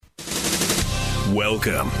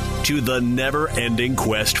Welcome to the never-ending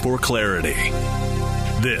quest for clarity.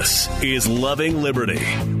 This is Loving Liberty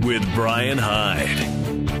with Brian Hyde.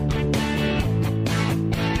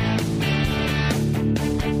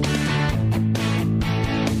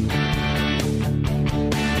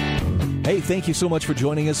 Hey, thank you so much for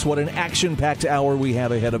joining us. What an action-packed hour we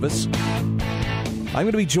have ahead of us. I'm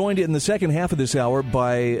going to be joined in the second half of this hour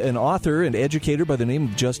by an author and educator by the name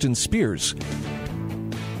of Justin Spears.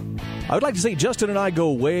 I would like to say Justin and I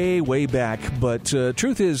go way, way back, but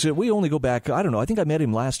truth is we only go back, I don't know, I think I met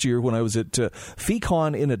him last year when I was at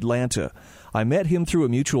FECON in Atlanta. I met him through a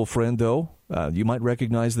mutual friend, though. You might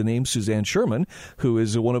recognize the name Suzanne Sherman, who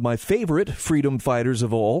is one of my favorite freedom fighters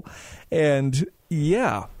of all. And,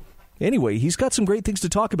 yeah, anyway, he's got some great things to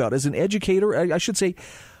talk about. As an educator, I should say,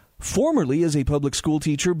 formerly as a public school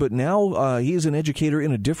teacher, but now he is an educator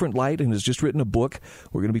in a different light and has just written a book.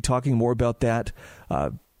 We're going to be talking more about that.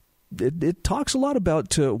 It talks a lot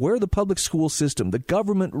about where the public school system, the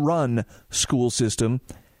government-run school system,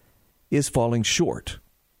 is falling short.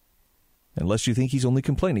 Unless you think he's only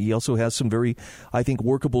complaining. He also has some very, I think,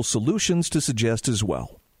 workable solutions to suggest as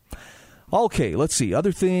well. Okay, let's see.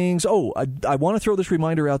 Other things. Oh, I want to throw this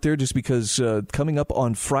reminder out there just because coming up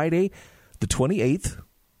on Friday, the 28th,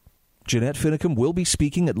 Jeanette Finicum will be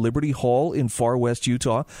speaking at Liberty Hall in Far West,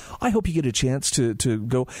 Utah. I hope you get a chance to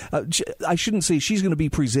go. I shouldn't say she's going to be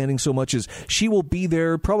presenting so much as she will be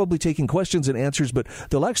there probably taking questions and answers, but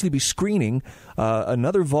they'll actually be screening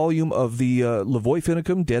another volume of the Lavoy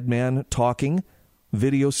Finicum Dead Man Talking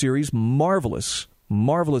video series. Marvelous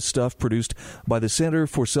stuff produced by the Center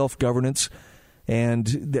for Self-Governance.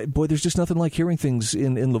 And, boy, there's just nothing like hearing things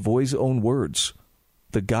in Lavoy's own words.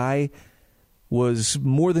 The guy was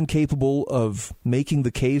more than capable of making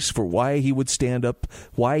the case for why he would stand up,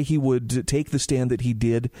 why he would take the stand that he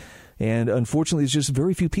did. And unfortunately, there's just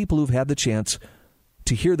very few people who've had the chance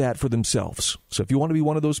to hear that for themselves. So if you want to be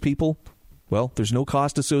one of those people, well, there's no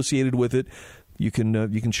cost associated with it. You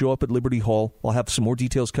can show up at Liberty Hall. I'll have some more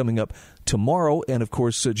details coming up tomorrow. And, of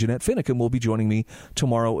course, Jeanette Finicum will be joining me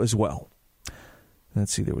tomorrow as well.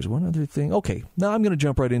 Let's see, there was one other thing. Okay, now I'm going to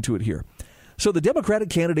jump right into it here. So the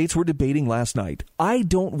Democratic candidates were debating last night. I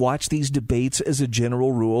don't watch these debates as a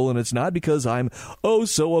general rule, and it's not because I'm,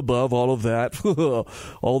 so above all of that,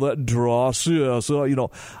 all that dross. Yeah,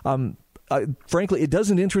 so, frankly, it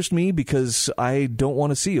doesn't interest me because I don't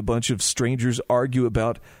want to see a bunch of strangers argue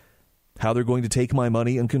about how they're going to take my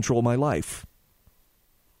money and control my life.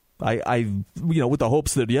 I with the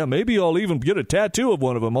hopes that, maybe I'll even get a tattoo of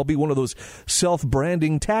one of them. I'll be one of those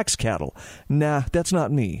self-branding tax cattle. Nah, that's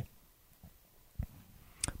not me.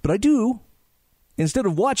 But I do, instead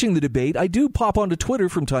of watching the debate, I do pop onto Twitter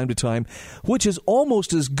from time to time, which is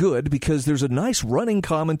almost as good because there's a nice running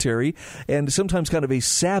commentary and sometimes kind of a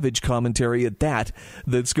savage commentary at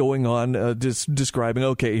that's going on, just describing,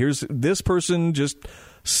 okay, here's this person just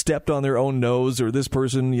stepped on their own nose, or this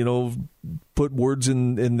person, put words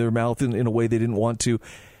in their mouth in a way they didn't want to.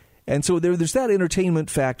 And so there's that entertainment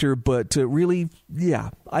factor, but really,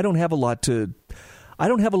 I don't have a lot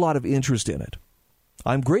of interest in it.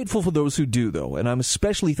 I'm grateful for those who do, though, and I'm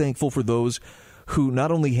especially thankful for those who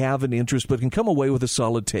not only have an interest but can come away with a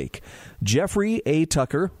solid take. Jeffrey A.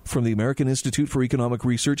 Tucker from the American Institute for Economic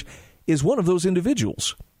Research is one of those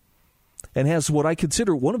individuals and has what I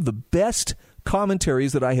consider one of the best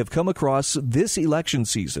commentaries that I have come across this election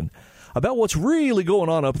season about what's really going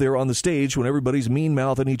on up there on the stage when everybody's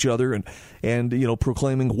mean-mouthing each other and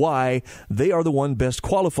proclaiming why they are the one best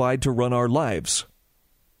qualified to run our lives.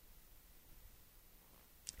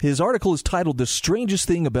 His article is titled The Strangest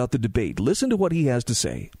Thing About the Debate. Listen to what he has to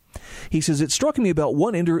say. He says, it struck me about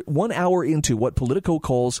 1 hour into what Politico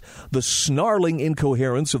calls the snarling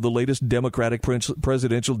incoherence of the latest Democratic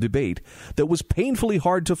presidential debate that was painfully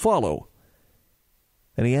hard to follow.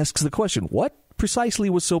 And he asks the question, what precisely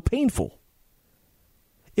was so painful?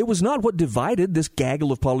 It was not what divided this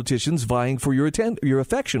gaggle of politicians vying for your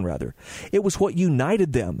affection, rather. It was what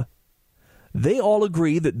united them. They all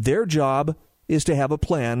agree that their job is to have a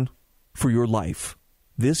plan for your life.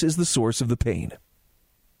 This is the source of the pain.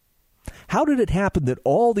 How did it happen that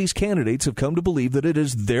all these candidates have come to believe that it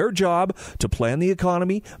is their job to plan the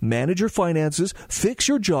economy, manage your finances, fix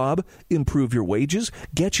your job, improve your wages,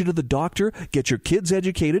 get you to the doctor, get your kids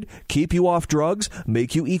educated, keep you off drugs,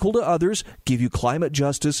 make you equal to others, give you climate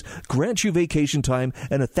justice, grant you vacation time,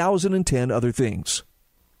 and 1,010 other things?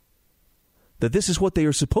 That this is what they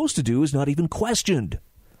are supposed to do is not even questioned.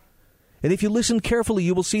 And if you listen carefully,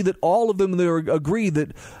 you will see that all of them there agree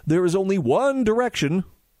that there is only one direction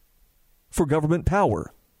for government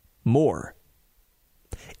power: more.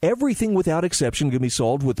 Everything without exception can be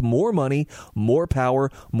solved with more money, more power,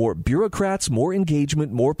 more bureaucrats, more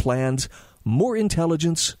engagement, more plans, more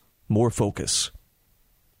intelligence, more focus.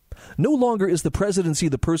 No longer is the presidency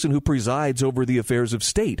the person who presides over the affairs of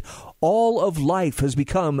state. All of life has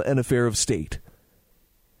become an affair of state.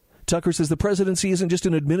 Tucker says the presidency isn't just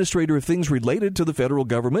an administrator of things related to the federal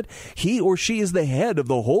government. He or she is the head of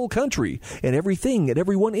the whole country and everything and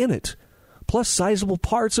everyone in it, plus sizable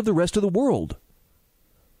parts of the rest of the world.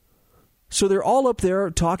 So they're all up there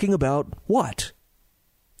talking about what?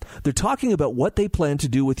 They're talking about what they plan to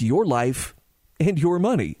do with your life and your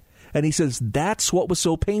money. And he says that's what was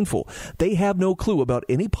so painful. They have no clue about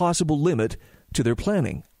any possible limit to their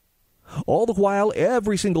planning. All the while,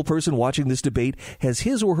 every single person watching this debate has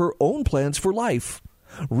his or her own plans for life.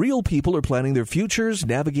 Real people are planning their futures,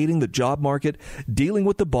 navigating the job market, dealing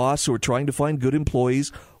with the boss or trying to find good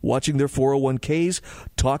employees, watching their 401ks,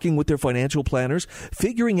 talking with their financial planners,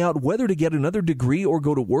 figuring out whether to get another degree or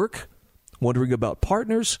go to work, wondering about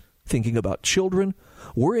partners, thinking about children,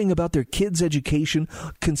 worrying about their kids' education,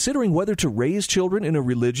 considering whether to raise children in a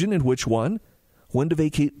religion and which one, when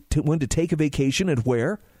to take a vacation and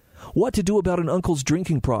where, what to do about an uncle's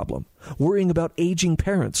drinking problem, worrying about aging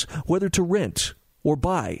parents, whether to rent or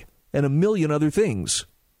buy, and a million other things.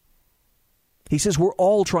 He says we're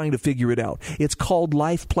all trying to figure it out. It's called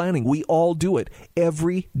life planning. We all do it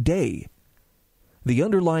every day. The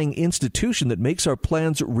underlying institution that makes our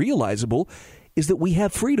plans realizable is that we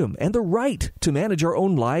have freedom and the right to manage our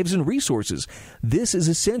own lives and resources. This is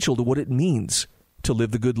essential to what it means to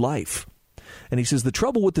live the good life. And he says the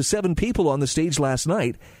trouble with the 7 people on the stage last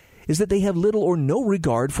night is that they have little or no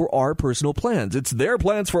regard for our personal plans. It's their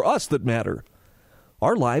plans for us that matter.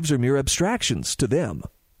 Our lives are mere abstractions to them.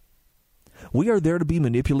 We are there to be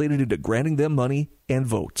manipulated into granting them money and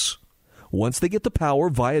votes. Once they get the power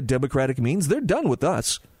via democratic means, they're done with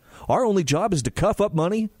us. Our only job is to cough up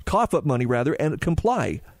money, and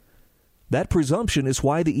comply. That presumption is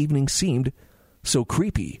why the evening seemed so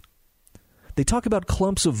creepy. They talk about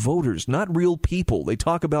clumps of voters, not real people. They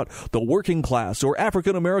talk about the working class or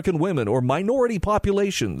African-American women or minority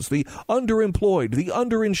populations, the underemployed, the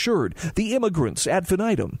underinsured, the immigrants, ad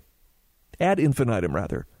infinitum.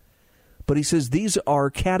 But he says these are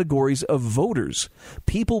categories of voters,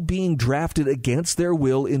 people being drafted against their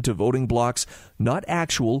will into voting blocks, not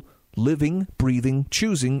actual, living, breathing,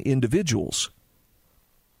 choosing individuals.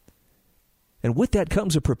 And with that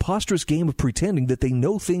comes a preposterous game of pretending that they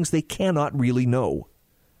know things they cannot really know.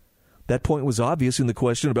 That point was obvious in the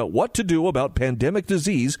question about what to do about pandemic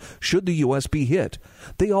disease should the U.S. be hit.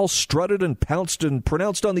 They all strutted and pounced and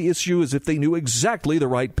pronounced on the issue as if they knew exactly the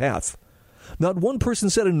right path. Not one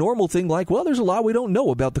person said a normal thing like, well, there's a lot we don't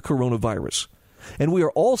know about the coronavirus. And we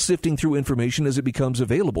are all sifting through information as it becomes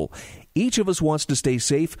available. Each of us wants to stay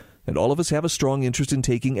safe, and all of us have a strong interest in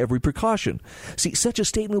taking every precaution. See, such a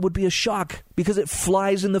statement would be a shock because it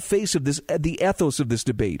flies in the face of the ethos of this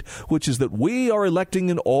debate, which is that we are electing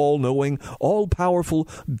an all-knowing, all-powerful,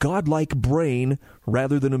 godlike brain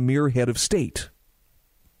rather than a mere head of state.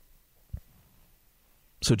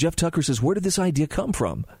 So Jeff Tucker says, where did this idea come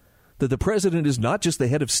from? That the president is not just the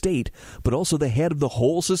head of state, but also the head of the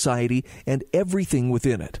whole society and everything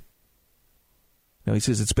within it. Now, he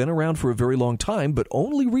says it's been around for a very long time, but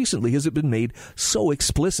only recently has it been made so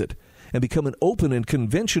explicit and become an open and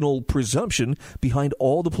conventional presumption behind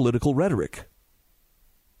all the political rhetoric.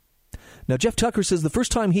 Now, Jeff Tucker says the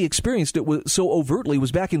first time he experienced it so overtly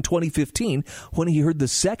was back in 2015 when he heard the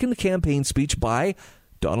second campaign speech by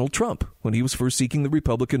Donald Trump, when he was first seeking the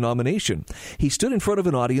Republican nomination. He stood in front of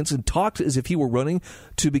an audience and talked as if he were running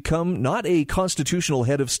to become not a constitutional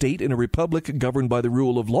head of state in a republic governed by the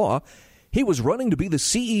rule of law. He was running to be the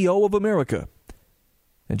CEO of America.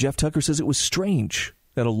 And Jeff Tucker says it was strange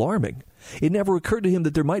and alarming. It never occurred to him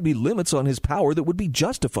that there might be limits on his power that would be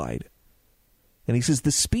justified. And he says,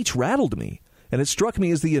 the speech rattled me, and it struck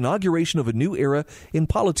me as the inauguration of a new era in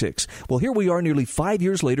politics. Well, here we are nearly 5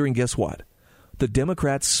 years later, and guess what? The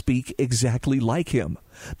Democrats speak exactly like him.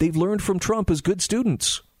 They've learned from Trump as good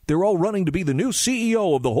students. They're all running to be the new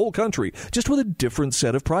CEO of the whole country, just with a different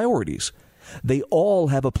set of priorities. They all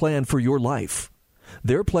have a plan for your life.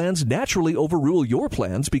 Their plans naturally overrule your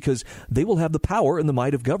plans because they will have the power and the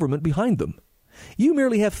might of government behind them. You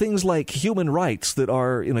merely have things like human rights that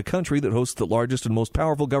are, in a country that hosts the largest and most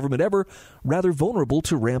powerful government ever, rather vulnerable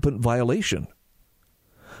to rampant violation.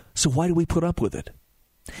 So why do we put up with it?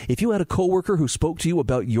 If you had a coworker who spoke to you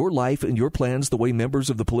about your life and your plans the way members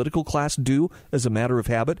of the political class do as a matter of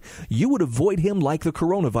habit, you would avoid him like the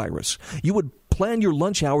coronavirus. You would plan your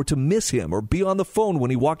lunch hour to miss him or be on the phone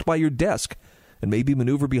when he walked by your desk. and maybe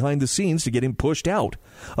maneuver behind the scenes to get him pushed out.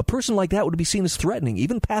 A person like that would be seen as threatening,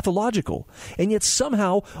 even pathological. And yet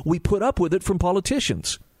somehow we put up with it from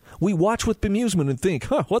politicians. We watch with bemusement and think,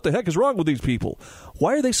 what the heck is wrong with these people?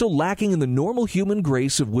 Why are they so lacking in the normal human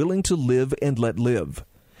grace of willing to live and let live?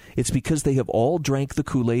 It's because they have all drank the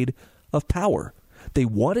Kool-Aid of power. They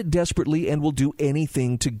want it desperately and will do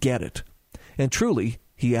anything to get it. And truly,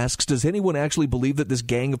 he asks, does anyone actually believe that this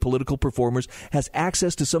gang of political performers has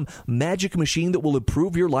access to some magic machine that will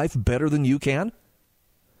improve your life better than you can?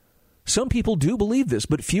 Some people do believe this,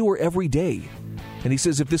 but fewer every day. And he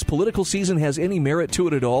says if this political season has any merit to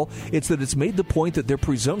it at all, it's that it's made the point that their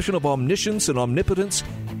presumption of omniscience and omnipotence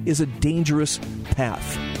is a dangerous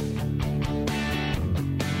path.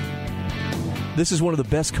 This is one of the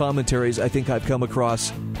best commentaries I think I've come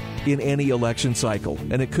across in any election cycle,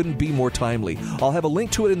 and it couldn't be more timely. I'll have a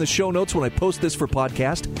link to it in the show notes when I post this for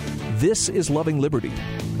podcast. This is Loving Liberty,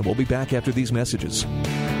 and we'll be back after these messages.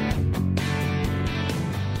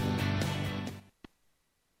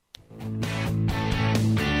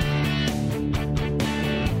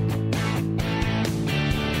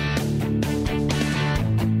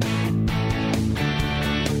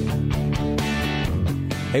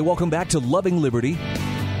 Hey, welcome back to Loving Liberty,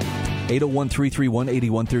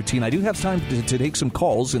 801-331-8113. I do have time to take some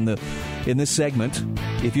calls in this segment,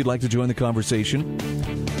 if you'd like to join the conversation.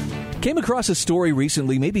 Came across a story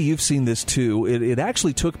recently, maybe you've seen this too. It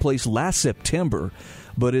actually took place last September,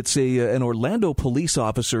 but it's an Orlando police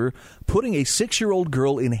officer putting a 6-year-old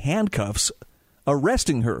girl in handcuffs,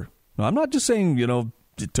 arresting her. Now, I'm not just saying,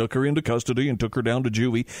 took her into custody and took her down to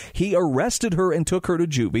juvie. He arrested her and took her to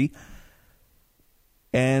juvie.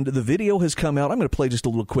 And the video has come out. I'm going to play just a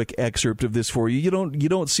little quick excerpt of this for you. You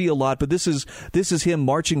don't see a lot, but this is him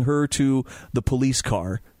marching her to the police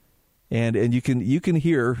car, and you can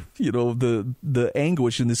hear the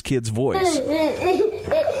anguish in this kid's voice. I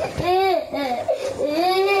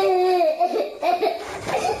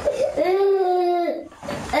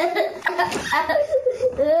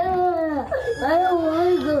don't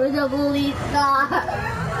want to go to the police car.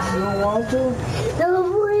 You don't want to?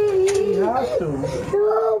 No, please. You have to.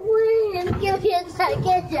 No, please. Give me a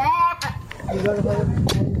second chance. You gotta let it.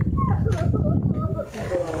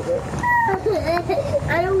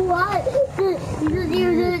 I don't want to.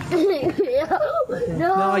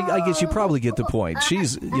 No, I guess you probably get the point.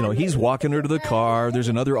 He's walking her to the car. There's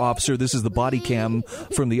another officer. This is the body cam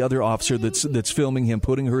from the other officer that's filming him,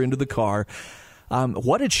 putting her into the car.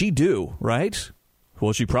 What did she do, right?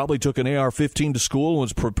 Well, she probably took an AR-15 to school and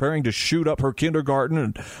was preparing to shoot up her kindergarten,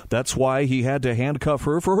 and that's why he had to handcuff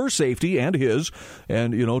her for her safety and his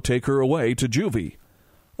and, take her away to juvie.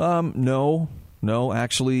 No,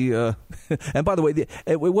 actually, and by the way,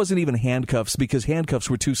 it wasn't even handcuffs because handcuffs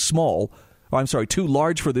were too small. Too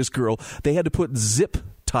large for this girl. They had to put zip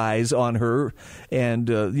ties on her and,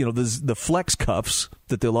 the flex cuffs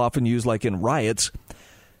that they'll often use like in riots,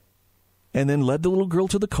 and then led the little girl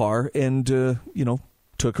to the car and,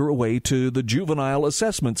 took her away to the Juvenile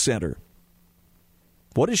Assessment Center.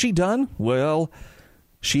 What has she done? Well,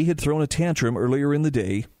 she had thrown a tantrum earlier in the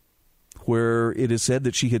day where it is said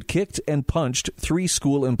that she had kicked and punched 3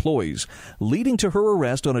 school employees, leading to her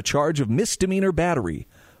arrest on a charge of misdemeanor battery,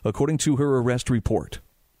 according to her arrest report.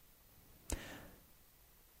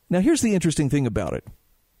 Now, here's the interesting thing about it.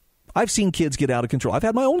 I've seen kids get out of control. I've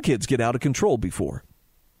had my own kids get out of control before.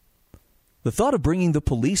 The thought of bringing the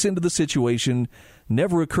police into the situation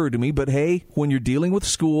never occurred to me, but hey, when you're dealing with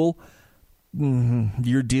school,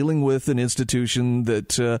 you're dealing with an institution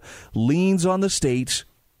that leans on the state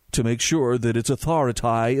to make sure that its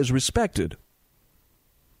authority is respected.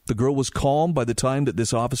 The girl was calm by the time that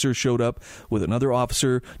this officer showed up with another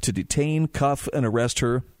officer to detain, cuff, and arrest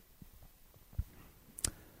her.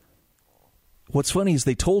 What's funny is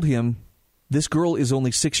they told him this girl is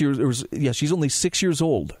only 6 years. She's only 6 years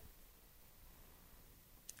old.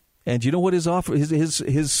 And you know what his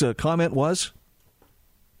comment was?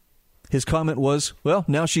 His comment was, well,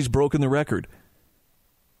 now she's broken the record.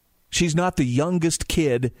 She's not the youngest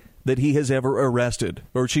kid that he has ever arrested,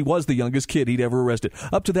 or she was the youngest kid he'd ever arrested.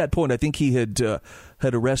 Up to that point, I think he had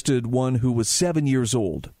arrested one who was 7 years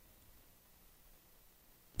old.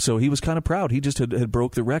 So he was kind of proud. He just had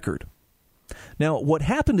broke the record. Now, what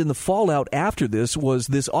happened in the fallout after this was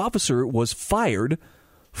this officer was fired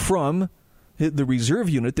from the reserve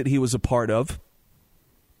unit that he was a part of.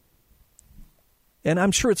 And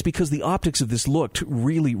I'm sure it's because the optics of this looked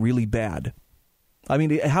really, really bad. I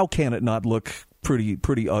mean, how can it not look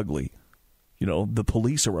pretty ugly? The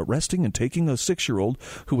police are arresting and taking a 6-year-old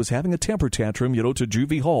who was having a temper tantrum, to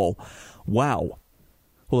juvie hall. Wow.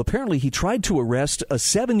 Well, apparently he tried to arrest a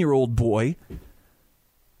 7-year-old boy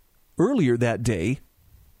earlier that day,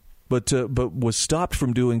 but was stopped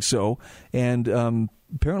from doing so. And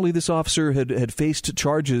apparently this officer had faced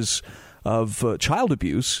charges of child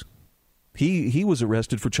abuse. He was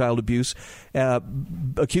arrested for child abuse,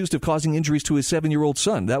 accused of causing injuries to his 7-year-old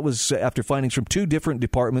son. That was after findings from 2 different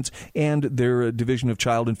departments and their Division of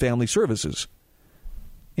Child and Family Services.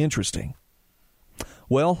 Interesting.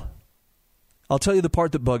 Well, I'll tell you the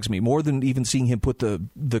part that bugs me, more than even seeing him put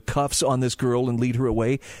the cuffs on this girl and lead her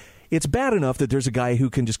away. It's bad enough that there's a guy who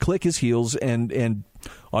can just click his heels and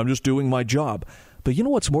I'm just doing my job. But you know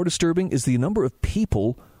what's more disturbing is the number of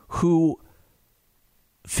people who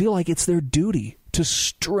feel like it's their duty to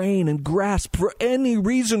strain and grasp for any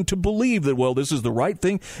reason to believe that, well, this is the right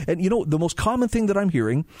thing. And, you know, the most common thing that I'm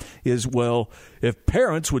hearing is, well, if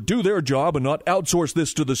parents would do their job and not outsource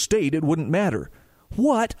this to the state, it wouldn't matter.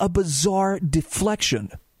 What a bizarre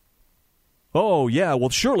deflection. Oh, yeah, well,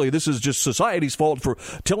 surely this is just society's fault for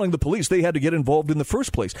telling the police they had to get involved in the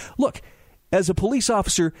first place. Look, as a police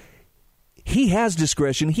officer, he has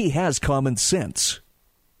discretion, he has common sense.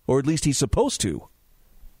 Or at least he's supposed to.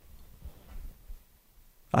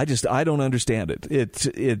 I don't understand it.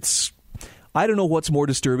 It's I don't know what's more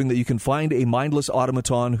disturbing, that you can find a mindless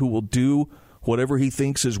automaton who will do whatever he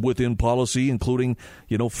thinks is within policy, including,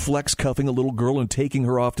 you know, flex cuffing a little girl and taking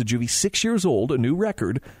her off to juvie, 6 years old, a new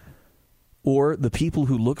record, or the people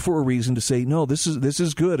who look for a reason to say, no, this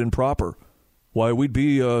is good and proper. Why, we'd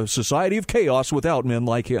be a society of chaos without men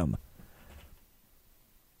like him.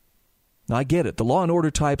 Now, I get it. The Law and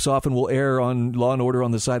Order types often will err on Law and Order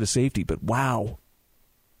on the side of safety, but wow.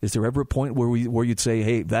 Is there ever a point where you'd say,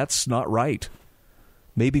 hey, that's not right?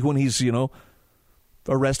 Maybe when he's, you know,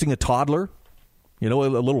 arresting a toddler, you know, a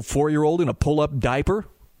little 4-year-old in a pull-up diaper.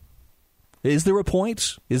 Is there a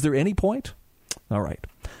point? Is there any point? All right.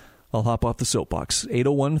 I'll hop off the soapbox.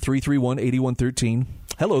 801-331-8113.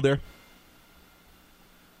 Hello there.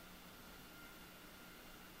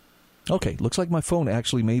 Okay, looks like my phone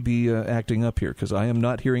actually may be acting up here because I am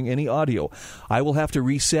not hearing any audio. I will have to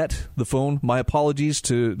reset the phone. My apologies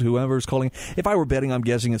to whoever's calling. If I were betting, I'm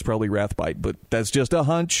guessing it's probably Rathbite, but that's just a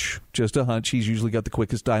hunch. Just a hunch. He's usually got the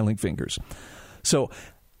quickest dialing fingers. So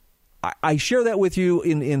I share that with you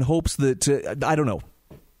in hopes that, I don't know,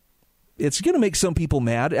 it's going to make some people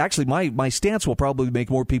mad. Actually, my stance will probably make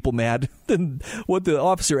more people mad than what the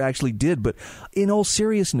officer actually did. But in all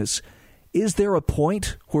seriousness, is there a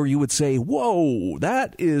point where you would say, whoa,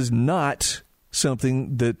 that is not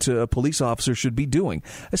something that a police officer should be doing,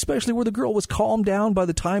 especially where the girl was calmed down by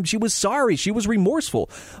the time she was sorry. She was remorseful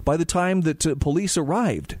by the time that police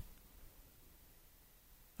arrived.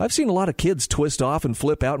 I've seen a lot of kids twist off and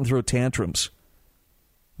flip out and throw tantrums.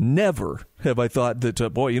 Never have I thought that,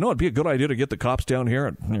 boy, you know, it'd be a good idea to get the cops down here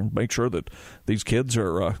and make sure that these kids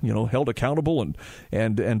are, held accountable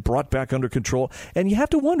and brought back under control. And you have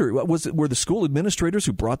to wonder, were the school administrators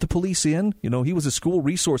who brought the police in? You know, he was a school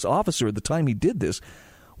resource officer at the time he did this.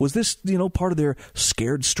 Was this, part of their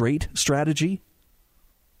scared straight strategy?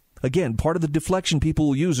 Again, part of the deflection people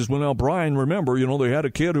will use is, well, now, Brian, remember, they had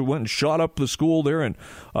a kid who went and shot up the school there in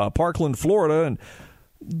Parkland, Florida, and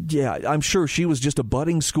yeah, I'm sure she was just a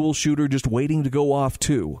budding school shooter just waiting to go off,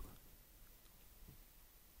 too.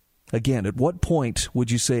 Again, at what point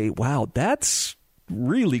would you say, wow, that's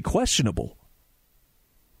really questionable?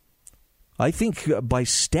 I think by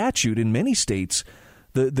statute in many states,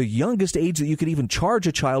 the youngest age that you could even charge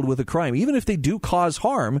a child with a crime, even if they do cause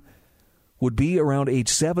harm, would be around age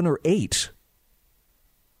 7 or 8.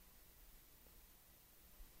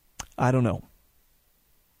 I don't know.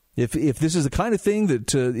 If this is the kind of thing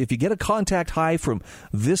that if you get a contact high from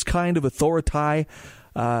this kind of authority,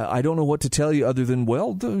 I don't know what to tell you other than,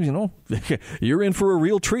 well, you're in for a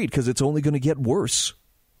real treat because it's only going to get worse.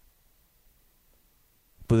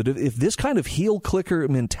 But if this kind of heel clicker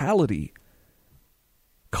mentality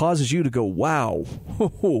causes you to go, wow,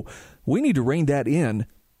 we need to rein that in,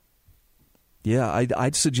 yeah,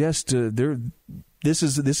 I'd suggest this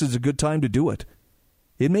is a good time to do it.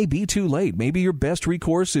 It may be too late. Maybe your best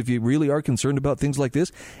recourse, if you really are concerned about things like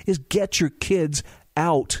this, is get your kids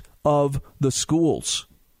out of the schools.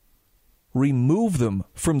 Remove them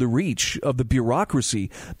from the reach of the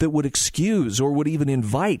bureaucracy that would excuse or would even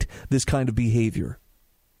invite this kind of behavior.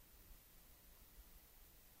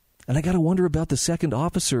 And I got to wonder about the second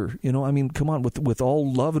officer. Come on, with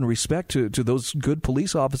all love and respect to those good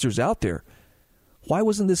police officers out there. Why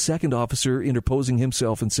wasn't this second officer interposing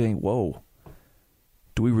himself and saying, whoa,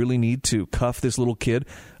 do we really need to cuff this little kid?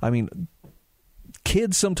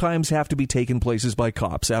 Kids sometimes have to be taken places by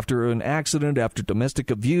cops after an accident, after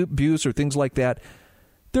domestic abuse or things like that.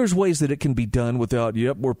 There's ways that it can be done without,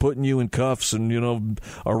 yep, we're putting you in cuffs and,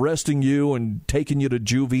 arresting you and taking you to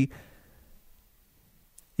juvie.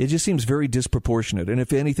 It just seems very disproportionate. And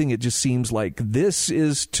if anything, it just seems like this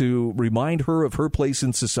is to remind her of her place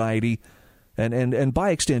in society, and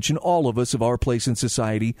by extension, all of us of our place in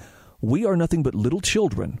society. We are nothing but little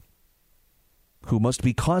children who must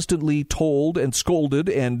be constantly told and scolded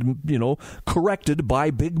and, corrected by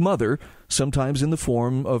Big Mother, sometimes in the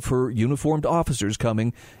form of her uniformed officers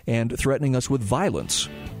coming and threatening us with violence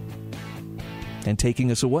and taking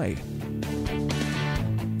us away.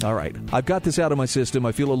 All right, I've got this out of my system.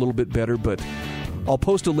 I feel a little bit better, but I'll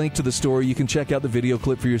post a link to the story. You can check out the video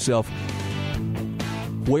clip for yourself.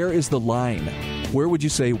 Where is the line? Where would you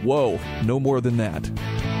say, whoa, no more than that?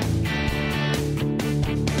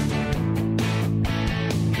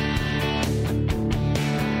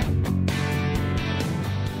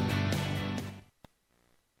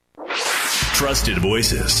 Trusted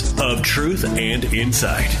voices of truth and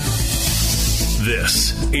insight.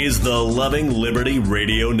 This is the Loving Liberty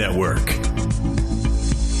Radio Network.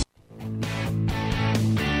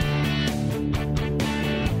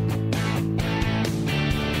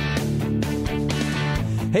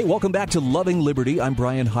 Hey, welcome back to Loving Liberty. I'm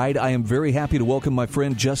Brian Hyde. I am very happy to welcome my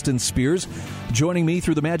friend Justin Spears, joining me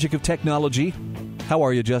through the magic of technology. How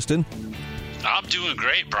are you, Justin? I'm doing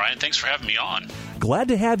great, Brian. Thanks for having me on. Glad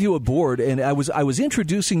to have you aboard, and I was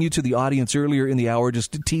introducing you to the audience earlier in the hour,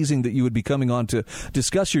 just teasing that you would be coming on to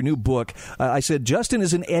discuss your new book. I said Justin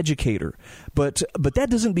is an educator, but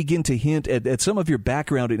that doesn't begin to hint at some of your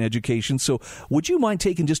background in education. So would you mind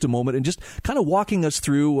taking just a moment and just kind of walking us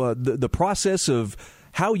through the process of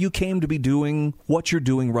how you came to be doing what you're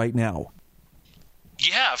doing right now?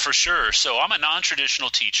 Yeah, for sure. So I'm a non-traditional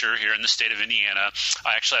teacher here in the state of Indiana.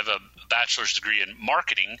 I actually have a bachelor's degree in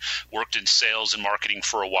marketing, worked in sales and marketing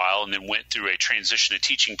for a while, and then went through a transition to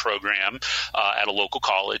teaching program at a local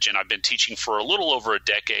college. And I've been teaching for a little over a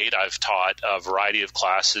decade. I've taught a variety of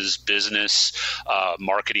classes, business,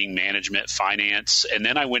 marketing, management, finance. And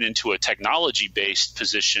then I went into a technology-based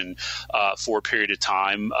position for a period of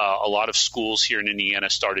time. A lot of schools here in Indiana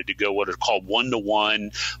started to go what are called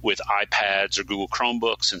one-to-one with iPads or Google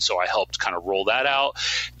Chromebooks, and so I helped kind of roll that out.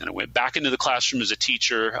 Then I went back into the classroom as a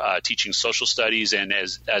teacher, teaching social studies, and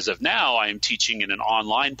as of now, I am teaching in an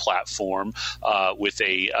online platform with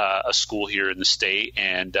a school here in the state,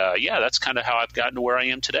 and that's kind of how I've gotten to where I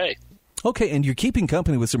am today. Okay, and you're keeping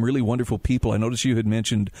company with some really wonderful people. I noticed you had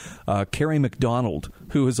mentioned Carrie McDonald,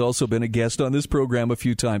 who has also been a guest on this program a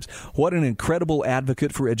few times. What an incredible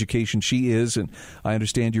advocate for education she is, and I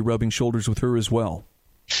understand you're rubbing shoulders with her as well.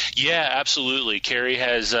 Yeah, absolutely. Carrie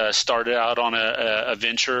has started out on a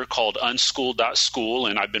venture called Unschooled.school,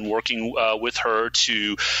 and I've been working with her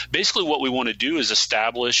to basically what we want to do is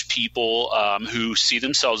establish people who see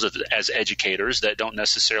themselves as educators that don't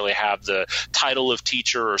necessarily have the title of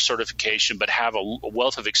teacher or certification, but have a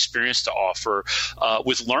wealth of experience to offer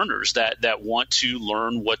with learners that want to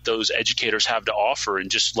learn what those educators have to offer, and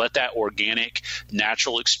just let that organic,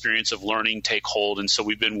 natural experience of learning take hold. And so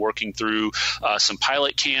we've been working through some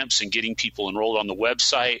pilot camps and getting people enrolled on the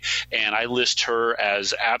website, and I list her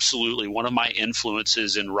as absolutely one of my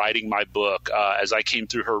influences in writing my book. As I came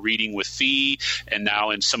through her reading with Fee and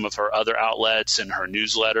now in some of her other outlets and her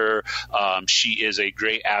newsletter, she is a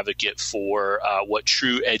great advocate for what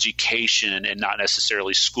true education and not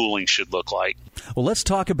necessarily schooling should look like. Well, let's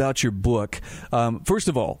talk about your book. First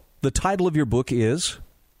of all, the title of your book is?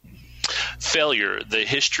 Failure, the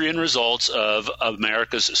History and Results of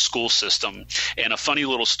America's School System. And a funny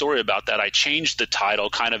little story about that, I changed the title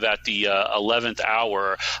kind of at the 11th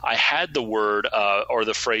hour. I had the word or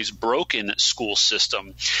the phrase broken school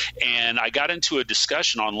system. And I got into a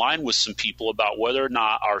discussion online with some people about whether or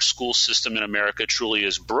not our school system in America truly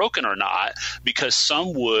is broken or not, because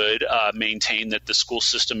some would maintain that the school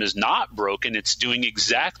system is not broken. It's doing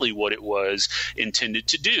exactly what it was intended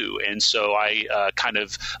to do. And so I kind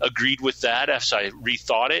of agreed with that after I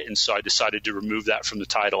rethought it, and so I decided to remove that from the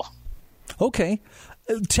title. Okay.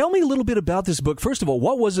 Tell me a little bit about this book. First of all,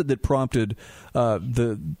 what was it that prompted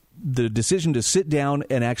the decision to sit down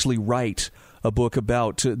and actually write a book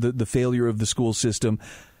about the failure of the school system?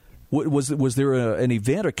 Was there an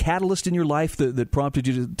event, a catalyst in your life that prompted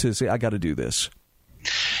you to say, I got to do this?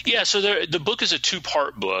 Yeah, so the book is a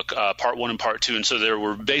two-part book, part one and part two. And so there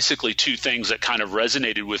were basically two things that kind of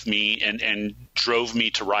resonated with me and drove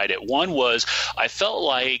me to write it. One was I felt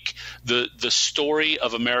like the story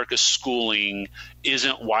of America's schooling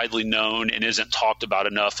isn't widely known and isn't talked about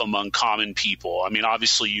enough among common people. I mean,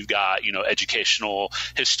 obviously you've got, educational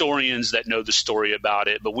historians that know the story about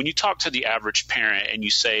it. But when you talk to the average parent and you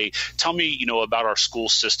say, tell me, about our school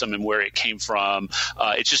system and where it came from,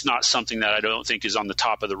 it's just not something that I don't think is on the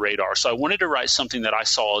top of the radar. So I wanted to write something that I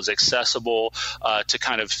saw as accessible to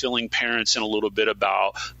kind of filling parents in a little bit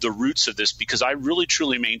about the roots of this, because I really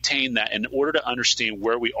truly maintain that in order to understand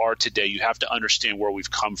where we are today, you have to understand where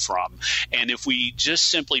we've come from. And if we just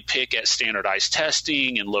simply pick at standardized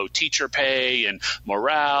testing and low teacher pay and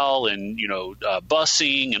morale and,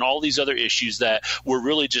 busing and all these other issues, that we're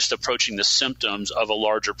really just approaching the symptoms of a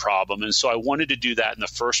larger problem. And so I wanted to do that in the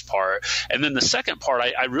first part. And then the second part,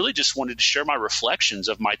 I really just wanted to share my reflections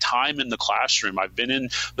of my time in the classroom. I've been in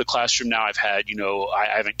the classroom now. I've had, I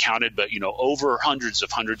haven't counted, but, over hundreds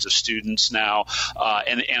of students now.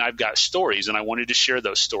 And I've got stories, and I wanted to share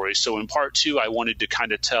those stories. So in part two, I wanted to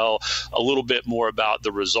kind of tell a little bit more about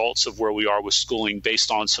the results of where we are with schooling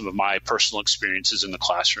based on some of my personal experiences in the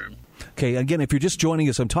classroom. Okay, again, if you're just joining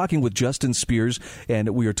us, I'm talking with Justin Spears, and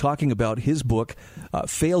we are talking about his book,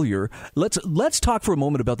 Failure. Let's talk for a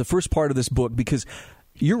moment about the first part of this book, because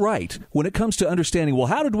you're right. When it comes to understanding, well,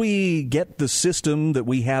 how did we get the system that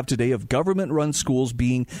we have today of government-run schools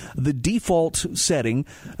being the default setting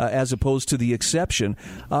as opposed to the exception?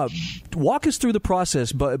 Walk us through the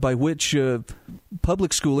process by which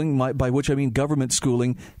public schooling, by which I mean government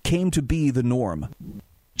schooling, came to be the norm.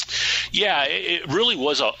 Yeah, it really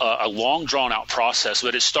was a long, drawn-out process,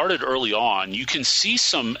 but it started early on. You can see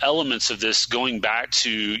some elements of this going back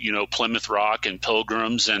to, Plymouth Rock and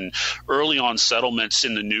Pilgrims and early on settlements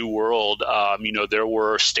in the New World. There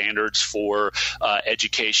were standards for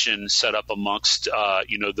education set up amongst,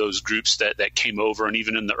 those groups that came over. And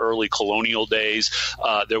even in the early colonial days,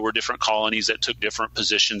 there were different colonies that took different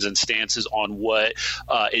positions and stances on what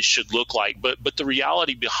it should look like. But the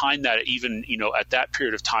reality behind that, even, at that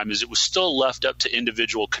period of time, is it was still left up to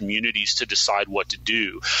individual communities to decide what to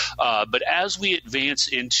do. But as we advance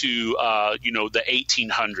into, the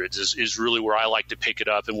 1800s is really where I like to pick it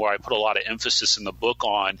up, and where I put a lot of emphasis in the book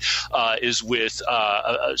on, is with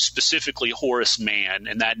specifically Horace Mann.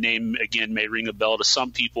 And that name, again, may ring a bell to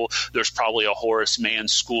some people. There's probably a Horace Mann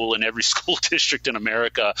school in every school district in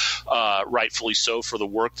America, rightfully so, for the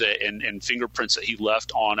work that and fingerprints that he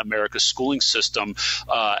left on America's schooling system.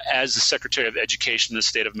 As the Secretary of Education in the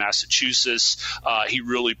state of Massachusetts, he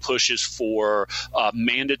really pushes for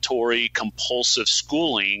mandatory compulsive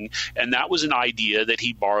schooling, and that was an idea that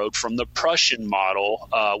he borrowed from the Prussian model,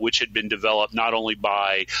 which had been developed not only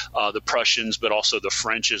by the Prussians but also the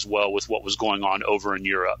French as well, with what was going on over in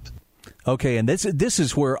Europe. Okay, and this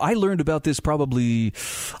is where I learned about this probably,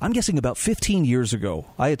 I'm guessing about 15 years ago.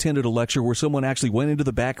 I attended a lecture where someone actually went into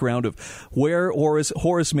the background of where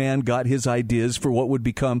Horace Mann got his ideas for what would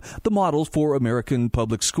become the model for American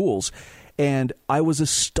public schools. And I was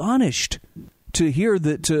astonished to hear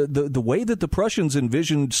that the way that the Prussians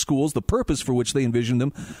envisioned schools, the purpose for which they envisioned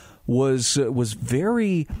them, was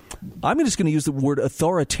very, I'm just going to use the word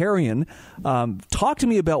authoritarian. Talk to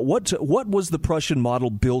me about what was the Prussian model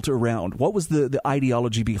built around? What was the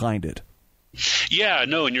ideology behind it? Yeah,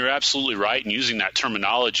 no, and you're absolutely right in using that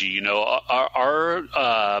terminology. Our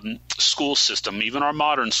school system, even our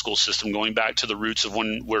modern school system, going back to the roots of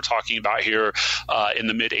when we're talking about here in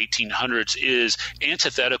the mid-1800s, is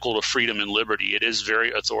antithetical to freedom and liberty. It is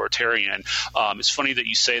very authoritarian. It's funny that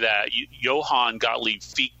you say that. Johann Gottlieb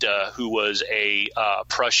Fichte, who was a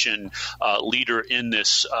Prussian leader in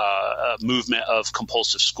this movement of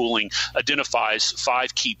compulsive schooling, identifies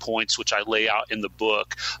 5 key points, which I lay out in the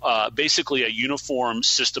book. Basically, a uniform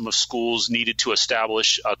system of schools needed to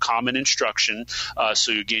establish a common instruction.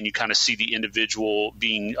 So again, you kind of see the individual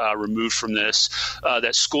being removed from this.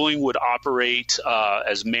 That schooling would operate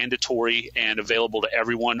as mandatory and available to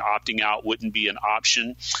everyone. Opting out wouldn't be an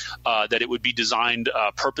option. That it would be designed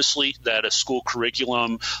purposely, that a school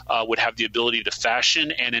curriculum would have the ability to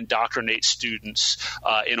fashion and indoctrinate students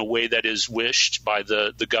in a way that is wished by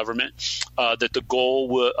the government. That the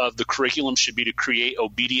goal of the curriculum should be to create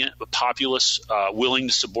obedient but populous, willing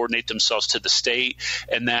to subordinate themselves to the state,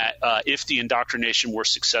 and that if the indoctrination were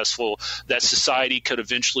successful, fearful that society could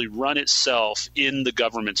eventually run itself in the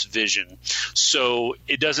government's vision. So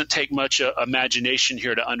it doesn't take much imagination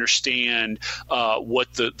here to understand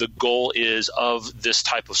what the goal is of this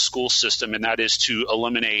type of school system, and that is to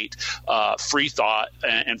eliminate free thought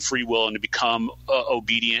and free will and to become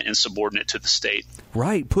obedient and subordinate to the state.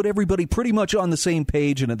 Right. Put everybody pretty much on the same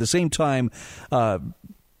page and at the same time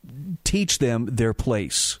teach them their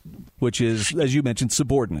place, which is, as you mentioned,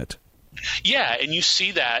 subordinate. Yeah, and you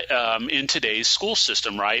see that in today's school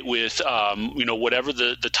system, right, with, whatever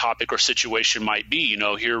the topic or situation might be.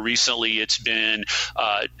 Here recently it's been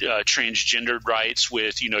transgendered rights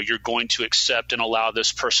with, you're going to accept and allow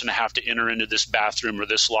this person to have to enter into this bathroom or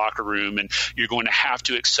this locker room, and you're going to have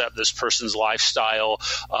to accept this person's lifestyle,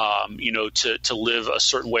 to live a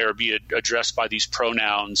certain way or be addressed by these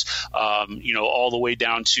pronouns, all the way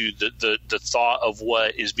down to the thought of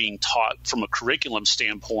what is being taught from a curriculum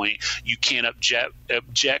standpoint. You can't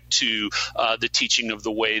object to the teaching of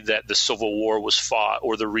the way that the Civil War was fought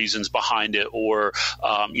or the reasons behind it, or,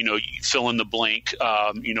 you fill in the blank,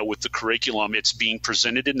 with the curriculum. It's being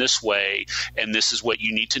presented in this way, and this is what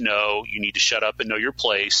you need to know. You need to shut up and know your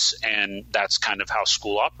place, and that's kind of how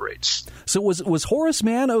school operates. So was Horace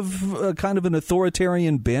Mann of kind of an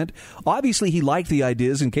authoritarian bent? Obviously, he liked the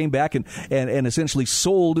ideas and came back and essentially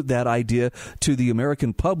sold that idea to the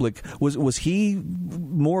American public. Was he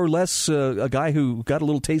more or less a guy who got a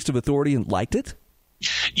little taste of authority and liked it?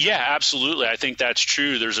 Yeah, absolutely. I think that's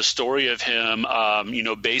true. There's a story of him,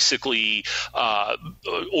 basically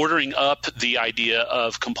ordering up the idea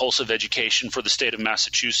of compulsive education for the state of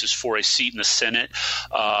Massachusetts for a seat in the Senate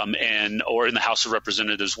or in the House of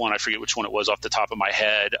Representatives one. I forget which one it was off the top of my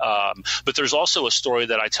head. But there's also a story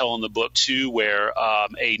that I tell in the book, too, where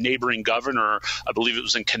a neighboring governor, I believe it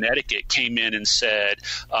was in Connecticut, came in and said,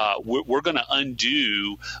 we're going to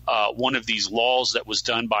undo one of these laws that was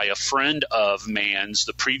done by a friend of Mann's,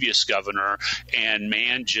 the previous governor, and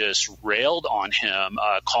Mann just railed on him,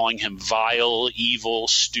 calling him vile, evil,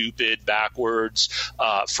 stupid, backwards,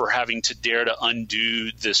 for having to dare to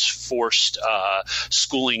undo this forced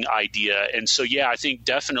schooling idea. And so, yeah, I think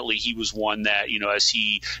definitely he was one that, as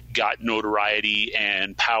he got notoriety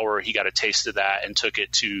and power, he got a taste of that and took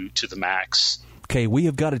it to the max. Okay, we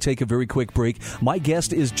have got to take a very quick break. My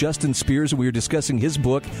guest is Justin Spears, and we are discussing his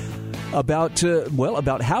book about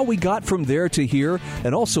how we got from there to here,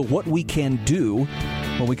 and also what we can do.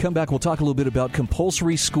 When we come back, we'll talk a little bit about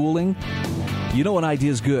compulsory schooling. You know an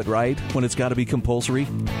idea is good, right? When it's got to be compulsory.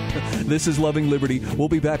 This is Loving Liberty. We'll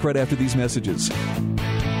be back right after these messages.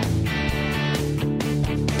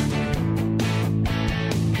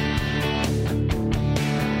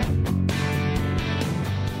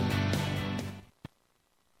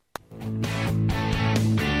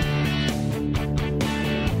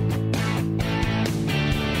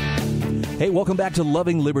 Hey, welcome back to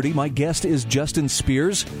Loving Liberty. My guest is Justin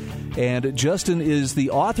Spears, and Justin is the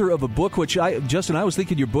author of a book which I was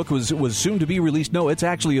thinking your book was soon to be released. No, it's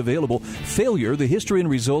actually available. Failure, The History and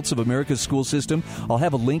Results of America's School System. I'll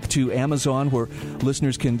have a link to Amazon where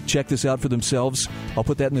listeners can check this out for themselves. I'll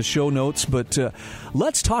put that in the show notes. But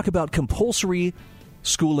let's talk about compulsory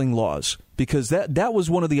schooling laws, because that was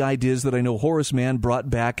one of the ideas that I know Horace Mann brought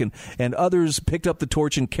back and others picked up the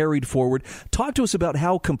torch and carried forward. Talk to us about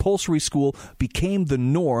how compulsory school became the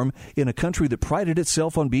norm in a country that prided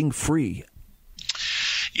itself on being free.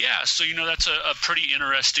 Yeah, so that's a pretty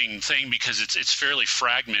interesting thing because it's fairly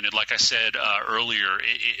fragmented. Like I said earlier,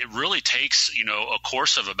 it really takes a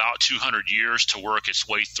course of about 200 years to work its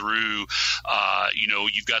way through.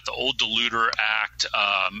 You've got the old Deluder Act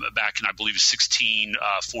back in, I believe,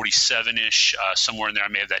 1647-ish, somewhere in there. I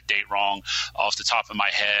may have that date wrong off the top of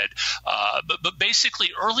my head. But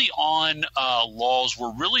basically, early on, laws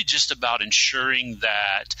were really just about ensuring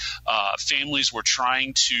that families were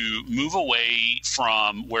trying to move away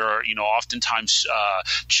from where oftentimes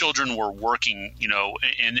children were working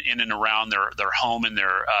in and around their home and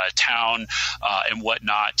their town and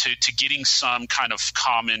whatnot to getting some kind of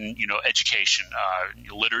common education,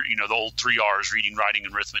 the old 3 R's, reading, writing,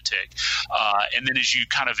 and arithmetic. And then as you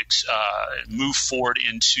kind of move forward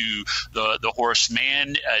into the Horace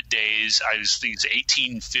Mann days, I think it's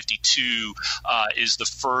 1852 is the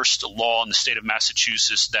first law in the state of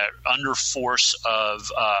Massachusetts that under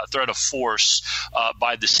threat of force by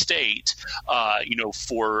by the state,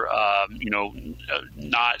 for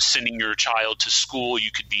not sending your child to school.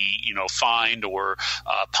 You could be, fined or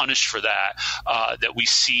punished for that. That we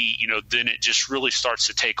see, then it just really starts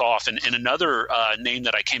to take off. And another name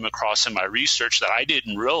that I came across in my research that I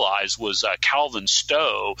didn't realize was Calvin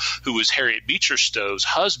Stowe, who was Harriet Beecher Stowe's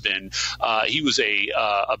husband. He was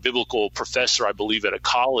a biblical professor, I believe, at a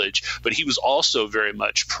college, but he was also very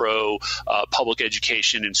much pro public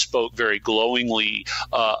education and spoke very glowingly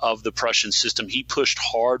of the Prussian system. He pushed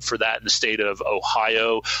hard for that in the state of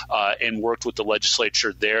Ohio and worked with the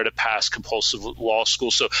legislature there to pass compulsive law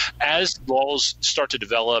schools. So as laws start to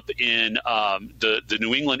develop in the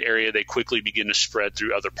New England area, they quickly begin to spread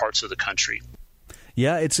through other parts of the country.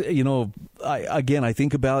 Yeah, it's, I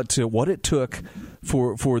think about what it took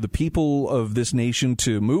for the people of this nation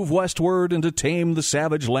to move westward and to tame the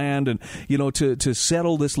savage land and, to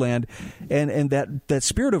settle this land. And that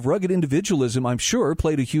spirit of rugged individualism, I'm sure,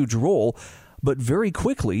 played a huge role. But very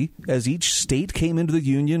quickly, as each state came into the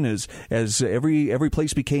Union, as every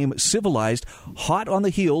place became civilized, hot on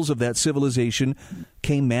the heels of that civilization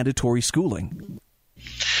came mandatory schooling.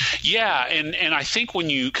 Yeah, and I think when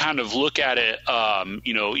you kind of look at it,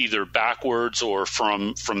 either backwards or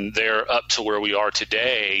from there up to where we are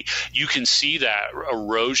today, you can see that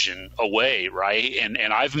erosion away, right? And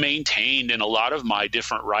I've maintained in a lot of my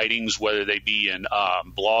different writings, whether they be in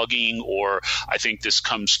blogging or I think this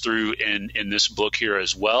comes through in this book here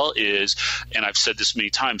as well, and I've said this many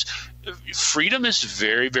times, freedom is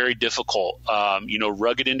very, very difficult.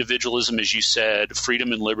 Rugged individualism, as you said,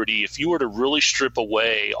 freedom and liberty. If you were to really strip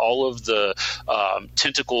away all of the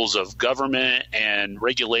tentacles of government and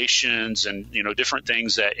regulations and, different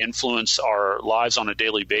things that influence our lives on a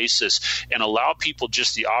daily basis and allow people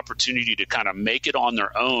just the opportunity to kind of make it on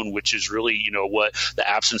their own, which is really, what the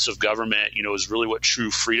absence of government, is really what true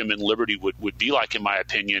freedom and liberty would be like, in my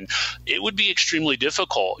opinion, it would be extremely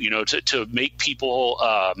difficult, to make people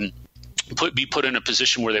be put in a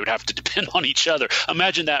position where they would have to depend on each other.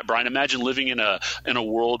 Imagine that, Brian. Imagine living in a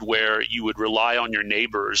world where you would rely on your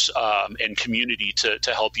neighbors and community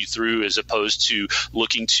to help you through, as opposed to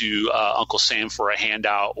looking to Uncle Sam for a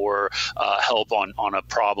handout or help on a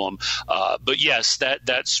problem. But yes,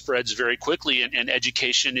 that spreads very quickly, and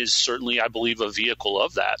education is certainly, I believe, a vehicle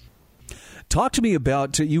of that. Talk to me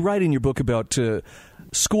about, you write in your book about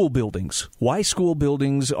school buildings, why school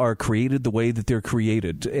buildings are created the way that they're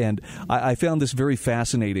created. And I found this very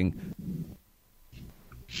fascinating.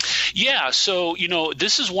 Yeah, so,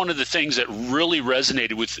 this is one of the things that really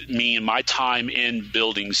resonated with me in my time in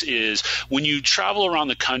buildings is when you travel around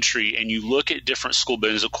the country and you look at different school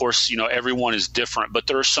buildings, of course, everyone is different, but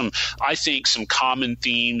there are some common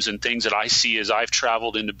themes and things that I see as I've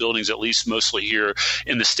traveled into buildings, at least mostly here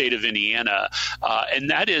in the state of Indiana,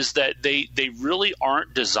 and that is that they really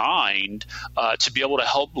aren't designed to be able to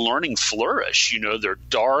help learning flourish. They're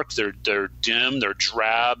dark, they're dim, they're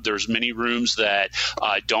drab. There's many rooms that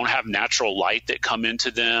don't have natural light that come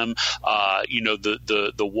into them.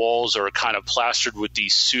 The walls are kind of plastered with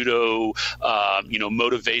these pseudo,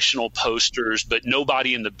 motivational posters, but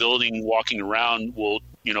nobody in the building walking around will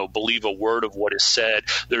believe a word of what is said.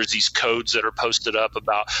 There's these codes that are posted up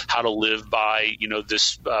about how to live by,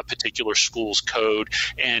 this particular school's code,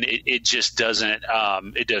 and it just doesn't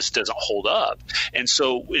hold up. And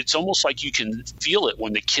so it's almost like you can feel it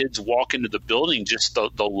when the kids walk into the building, just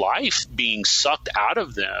the life being sucked out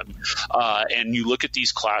of them. And you look at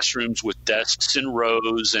these classrooms with desks in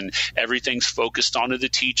rows and everything's focused onto the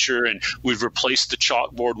teacher, and we've replaced the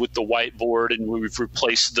chalkboard with the whiteboard, and we've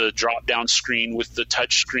replaced the drop-down screen with the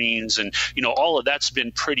touch screens, and all of that's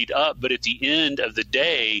been prettied up, but at the end of the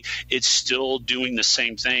day it's still doing the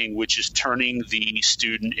same thing, which is turning the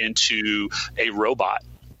student into a robot.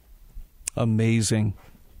 Amazing.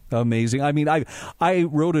 I mean, I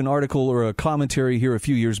wrote an article or a commentary here a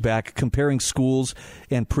few years back comparing schools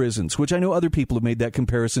and prisons, which I know other people have made that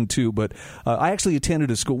comparison too, but I actually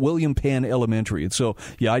attended a school, William Penn Elementary, and so,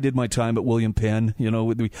 yeah, I did my time at William Penn.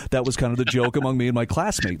 That was kind of the joke among me and my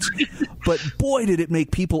classmates. But boy, did it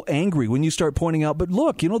make people angry when you start pointing out, but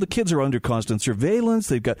look, the kids are under constant surveillance.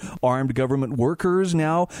 They've got armed government workers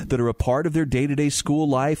now that are a part of their day-to-day school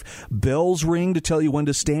life. Bells ring to tell you when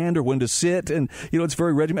to stand or when to sit, and, it's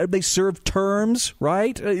very regimented. They serve terms,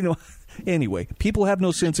 right? Anyway, people have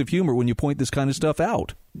no sense of humor when you point this kind of stuff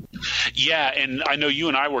out. Yeah, and I know you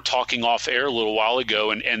and I were talking off air a little while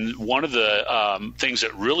ago, and one of the things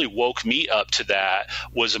that really woke me up to that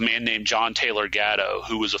was a man named John Taylor Gatto,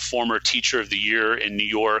 who was a former Teacher of the Year in New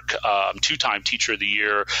York, two-time Teacher of the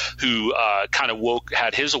Year, who kind of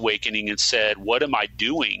had his awakening and said, what am I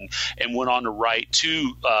doing? And went on to write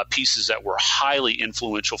two pieces that were highly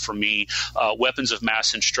influential for me, Weapons of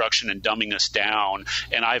Mass Instruction and Dumbing Us Down.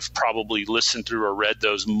 And I've probably listened through or read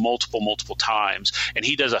those multiple times. And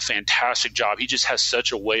he does a fantastic job. He just has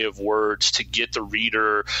such a way of words to get the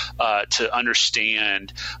reader to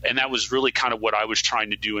understand. And that was really kind of what I was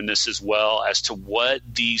trying to do in this as well, as to what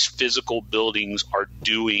these physical buildings are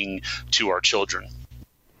doing to our children.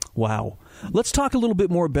 Wow. Let's talk a little bit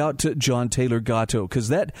more about John Taylor Gatto, because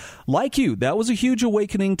that, like you, that was a huge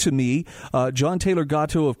awakening to me. John Taylor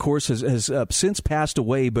Gatto, of course, has since passed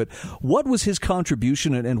away, but what was his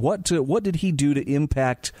contribution, and what did he do to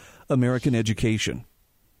impact American education?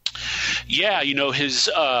 Yeah,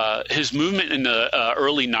 his movement in the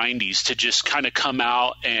early 90s to just kind of come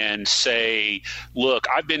out and say, look,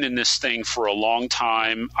 I've been in this thing for a long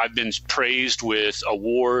time. I've been praised with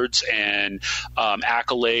awards and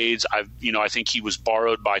accolades. I think he was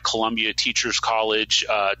borrowed by Columbia Teachers College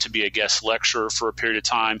to be a guest lecturer for a period of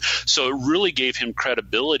time. So it really gave him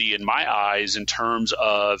credibility in my eyes in terms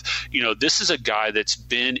of, this is a guy that's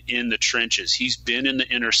been in the trenches. He's been in the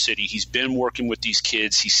inner city. He's been working with these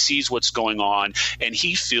kids. He sees what's going on, and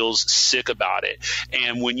he feels sick about it.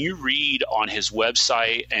 And when you read on his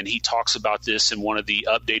website, and he talks about this in one of the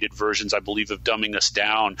updated versions, I believe, of Dumbing Us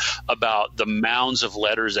Down, about the mounds of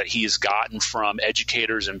letters that he has gotten from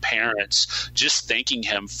educators and parents just thanking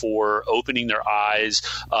him for opening their eyes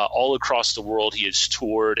all across the world. He has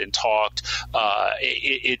toured and talked.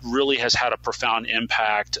 It really has had a profound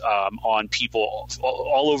impact on people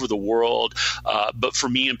all over the world. But for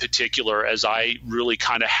me in particular, as I really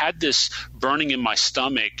kind of had this burning in my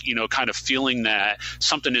stomach, kind of feeling that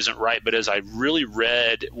something isn't right. But as I really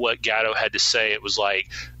read what Gatto had to say, it was like,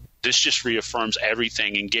 this just reaffirms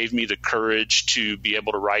everything and gave me the courage to be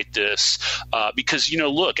able to write this because,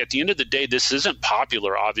 look, at the end of the day, this isn't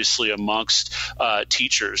popular, obviously, amongst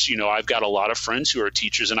teachers. I've got a lot of friends who are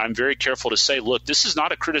teachers, and I'm very careful to say, look, this is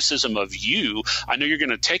not a criticism of you. I know you're going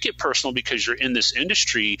to take it personal because you're in this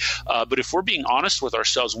industry, but if we're being honest with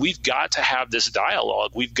ourselves, we've got to have this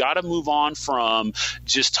dialogue. We've got to move on from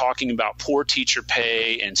just talking about poor teacher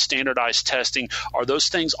pay and standardized testing. Are those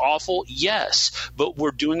things awful? Yes, but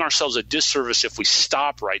we're doing ourselves a disservice if we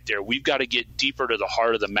stop right there. We've got to get deeper to the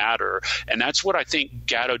heart of the matter, and that's what I think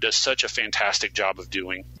Gatto does such a fantastic job of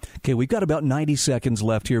doing. Okay, we've got about 90 seconds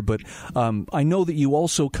left here, but I know that you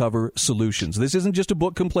also cover solutions. This isn't just a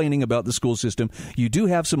book complaining about the school system. You do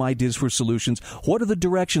have some ideas for solutions. What are the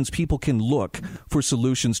directions people can look for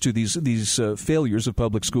solutions to these failures of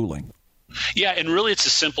public schooling? Yeah, and really it's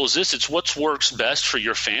as simple as this. It's what works best for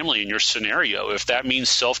your family and your scenario. If that means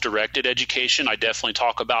self-directed education, I definitely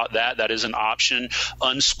talk about that. That is an option.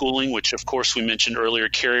 Unschooling, which of course we mentioned earlier,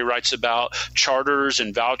 Carrie writes about. Charters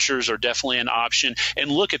and vouchers are definitely an option. And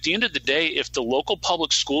look, at the end of the day, if the local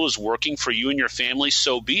public school is working for you and your family,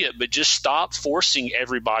 so be it. But just stop forcing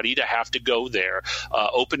everybody to have to go there.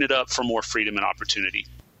 Open it up for more freedom and opportunity.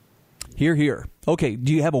 Hear, hear. Okay,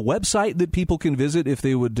 do you have a website that people can visit if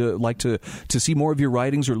they would like to see more of your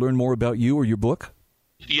writings or learn more about you or your book?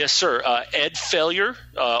 Yes, sir. EdFailure,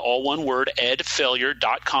 all one word,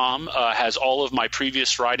 edfailure.com has all of my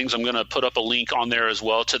previous writings. I'm going to put up a link on there as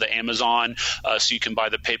well to the Amazon so you can buy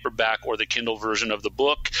the paperback or the Kindle version of the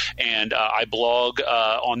book. And I blog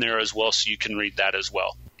on there as well so you can read that as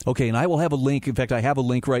well. Okay, and I will have a link. In fact, I have a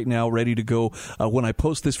link right now ready to go when I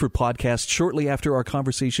post this for podcast shortly after our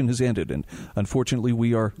conversation has ended. And unfortunately,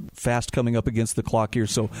 we are fast coming up against the clock here.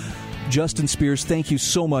 So, Justin Spears, thank you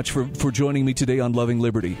so much for joining me today on Loving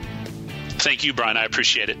Liberty. Thank you, Brian. I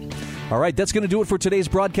appreciate it. All right, that's going to do it for today's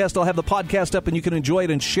broadcast. I'll have the podcast up, and you can enjoy it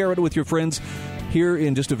and share it with your friends here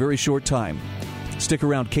in just a very short time. Stick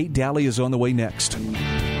around. Kate Daly is on the way next.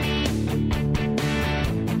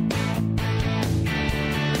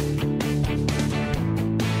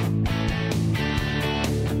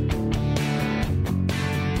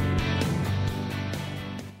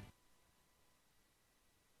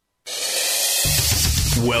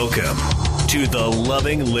 Welcome to the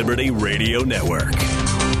Loving Liberty Radio Network.